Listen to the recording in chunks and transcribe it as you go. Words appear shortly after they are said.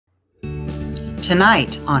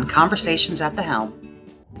Tonight on Conversations at the Helm.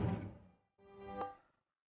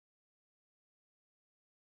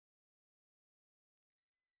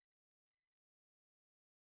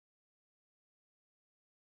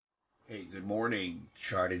 Hey, good morning,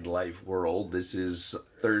 Charted Life world. This is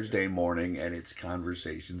Thursday morning, and it's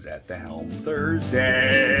Conversations at the Helm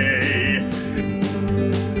Thursday.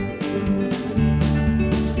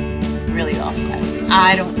 Really awful.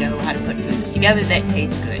 I don't know how to put foods together that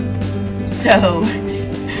taste good, so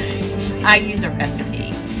I use a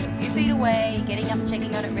recipe. Few feet away, getting up,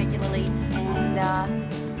 checking on it regularly, and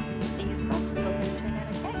fingers crossed it's all going to turn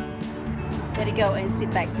out okay. Better go and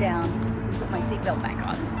sit back down, put my seatbelt back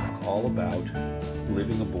on. All about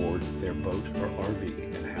living aboard their boat or RV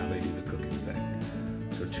and how they do the cooking thing.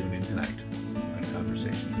 So tune in tonight on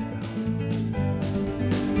Conversations at the Helm.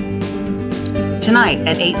 Tonight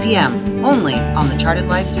at 8 p.m., only on the Charted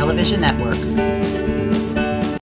Life Television Network.